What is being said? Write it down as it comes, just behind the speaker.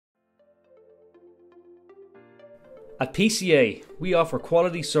At PCA, we offer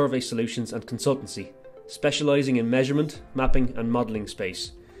quality survey solutions and consultancy, specialising in measurement, mapping and modelling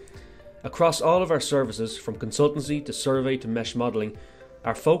space. Across all of our services, from consultancy to survey to mesh modelling,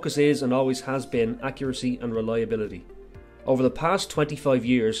 our focus is and always has been accuracy and reliability. Over the past 25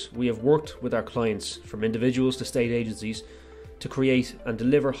 years, we have worked with our clients, from individuals to state agencies, to create and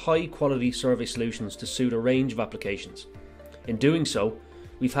deliver high quality survey solutions to suit a range of applications. In doing so,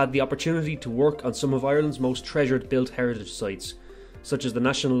 we've had the opportunity to work on some of Ireland's most treasured built heritage sites, such as the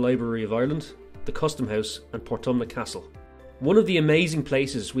National Library of Ireland, the Custom House and Portumna Castle. One of the amazing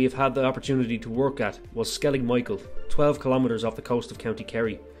places we have had the opportunity to work at was Skellig Michael, 12 kilometres off the coast of County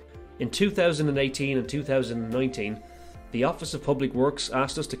Kerry. In 2018 and 2019, the Office of Public Works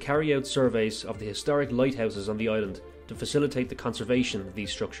asked us to carry out surveys of the historic lighthouses on the island to facilitate the conservation of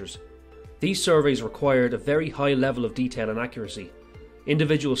these structures. These surveys required a very high level of detail and accuracy.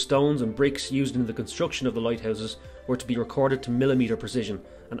 Individual stones and bricks used in the construction of the lighthouses were to be recorded to millimetre precision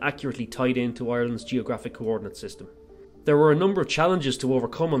and accurately tied into Ireland's geographic coordinate system. There were a number of challenges to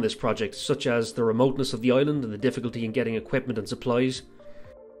overcome on this project, such as the remoteness of the island and the difficulty in getting equipment and supplies.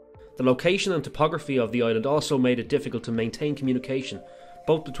 The location and topography of the island also made it difficult to maintain communication,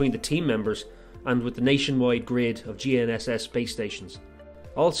 both between the team members and with the nationwide grid of GNSS base stations.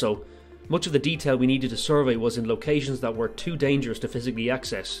 Also, much of the detail we needed to survey was in locations that were too dangerous to physically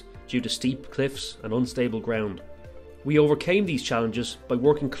access due to steep cliffs and unstable ground. We overcame these challenges by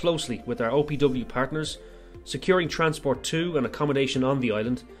working closely with our OPW partners, securing transport to and accommodation on the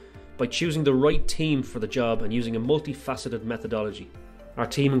island, by choosing the right team for the job and using a multifaceted methodology. Our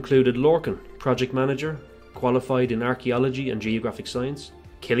team included Lorcan, Project Manager, qualified in Archaeology and Geographic Science,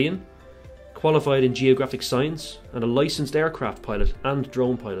 Killian, qualified in Geographic Science and a licensed aircraft pilot and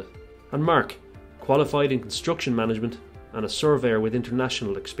drone pilot, and Mark, qualified in Construction Management and a surveyor with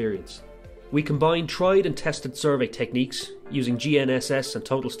international experience. We combined tried and tested survey techniques using GNSS and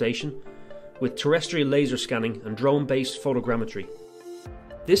total station with terrestrial laser scanning and drone-based photogrammetry.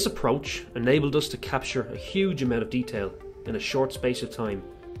 This approach enabled us to capture a huge amount of detail in a short space of time,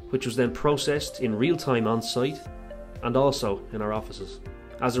 which was then processed in real time on site and also in our offices.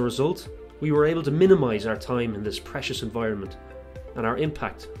 As a result, we were able to minimise our time in this precious environment and our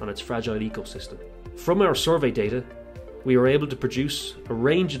impact on its fragile ecosystem. From our survey data, we were able to produce a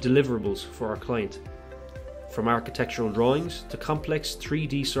range of deliverables for our client, from architectural drawings to complex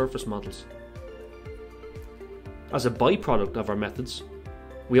 3D surface models. As a byproduct of our methods,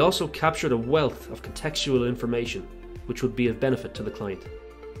 we also captured a wealth of contextual information which would be of benefit to the client.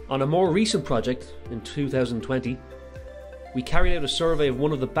 On a more recent project, in 2020, we carried out a survey of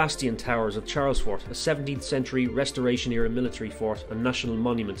one of the bastion towers of Charles Fort, a 17th century Restoration-era military fort and national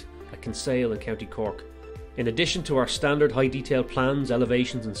monument at Kinsale in County Cork. In addition to our standard high-detail plans,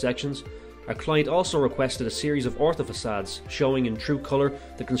 elevations and sections, our client also requested a series of orthofacades showing in true colour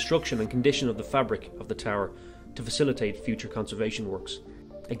the construction and condition of the fabric of the tower to facilitate future conservation works.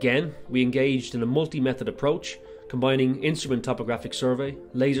 Again, we engaged in a multi-method approach, combining instrument topographic survey,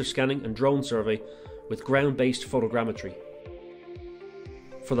 laser scanning and drone survey with ground-based photogrammetry.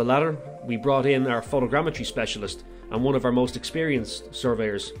 For the latter, we brought in our photogrammetry specialist and one of our most experienced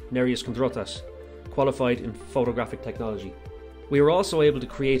surveyors, Nereus Kondrotas, qualified in photographic technology. We were also able to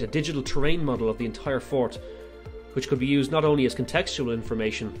create a digital terrain model of the entire fort, which could be used not only as contextual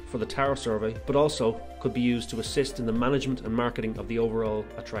information for the tower survey, but also could be used to assist in the management and marketing of the overall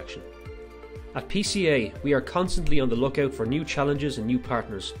attraction. At PCA, we are constantly on the lookout for new challenges and new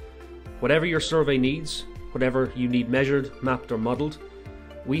partners. Whatever your survey needs, whatever you need measured, mapped or modelled,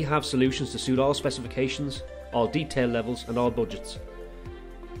 we have solutions to suit all specifications, all detail levels and all budgets.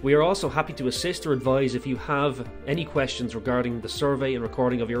 We are also happy to assist or advise if you have any questions regarding the survey and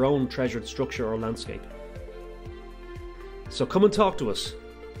recording of your own treasured structure or landscape. So come and talk to us.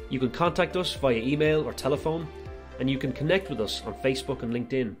 You can contact us via email or telephone, and you can connect with us on Facebook and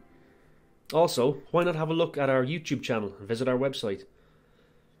LinkedIn. Also, why not have a look at our YouTube channel and visit our website.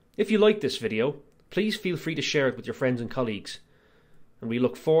 If you like this video, please feel free to share it with your friends and colleagues, and we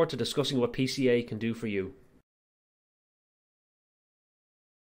look forward to discussing what PCA can do for you.